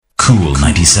Cool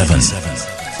 97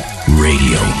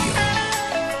 Radio.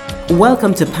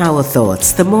 Welcome to Power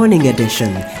Thoughts, the morning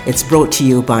edition. It's brought to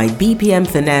you by BPM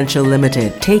Financial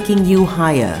Limited, taking you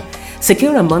higher.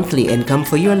 Secure a monthly income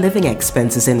for your living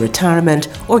expenses in retirement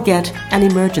or get an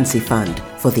emergency fund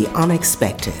for the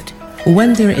unexpected.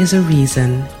 When there is a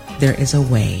reason, there is a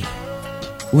way.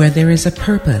 Where there is a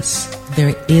purpose,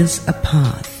 there is a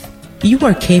path. You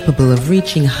are capable of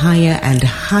reaching higher and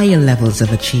higher levels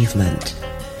of achievement.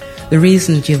 The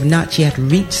reason you've not yet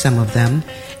reached some of them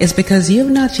is because you've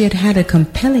not yet had a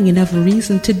compelling enough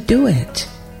reason to do it.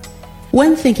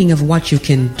 When thinking of what you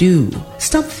can do,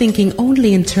 stop thinking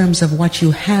only in terms of what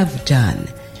you have done.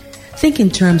 Think in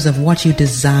terms of what you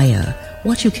desire,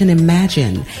 what you can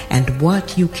imagine, and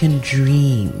what you can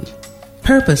dream.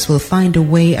 Purpose will find a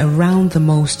way around the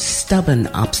most stubborn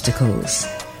obstacles.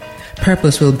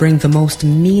 Purpose will bring the most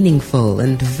meaningful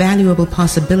and valuable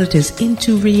possibilities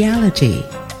into reality.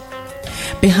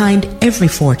 Behind every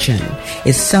fortune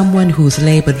is someone who's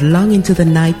labored long into the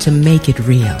night to make it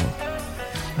real.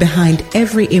 Behind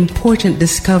every important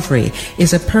discovery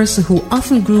is a person who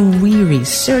often grew weary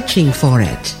searching for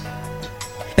it.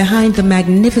 Behind the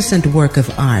magnificent work of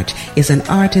art is an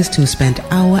artist who spent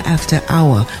hour after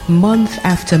hour, month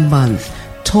after month,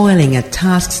 toiling at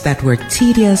tasks that were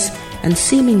tedious and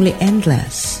seemingly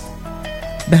endless.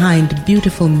 Behind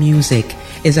beautiful music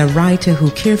is a writer who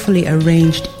carefully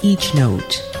arranged each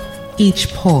note,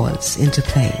 each pause into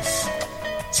place.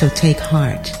 So take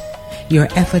heart. Your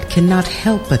effort cannot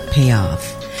help but pay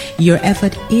off. Your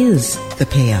effort is the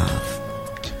payoff.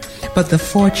 But the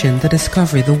fortune, the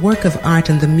discovery, the work of art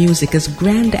and the music, as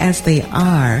grand as they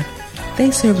are,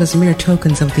 they serve as mere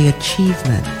tokens of the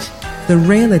achievement. The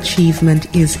real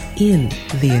achievement is in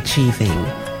the achieving,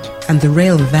 and the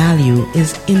real value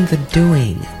is in the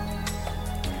doing.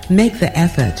 Make the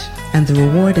effort, and the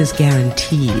reward is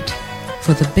guaranteed,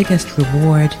 for the biggest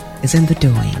reward is in the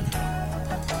doing.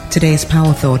 Today's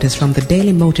Power Thought is from The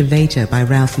Daily Motivator by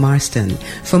Ralph Marston.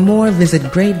 For more, visit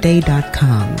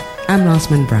greatday.com. I'm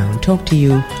Rosman Brown. Talk to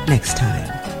you next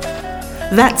time.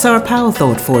 That's our Power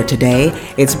Thought for today.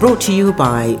 It's brought to you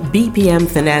by BPM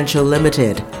Financial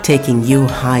Limited, taking you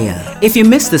higher. If you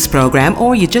missed this program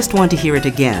or you just want to hear it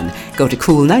again, go to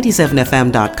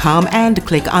cool97fm.com and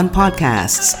click on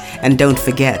podcasts. And don't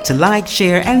forget to like,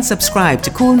 share, and subscribe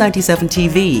to Cool 97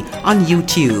 TV on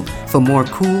YouTube for more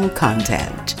cool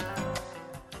content.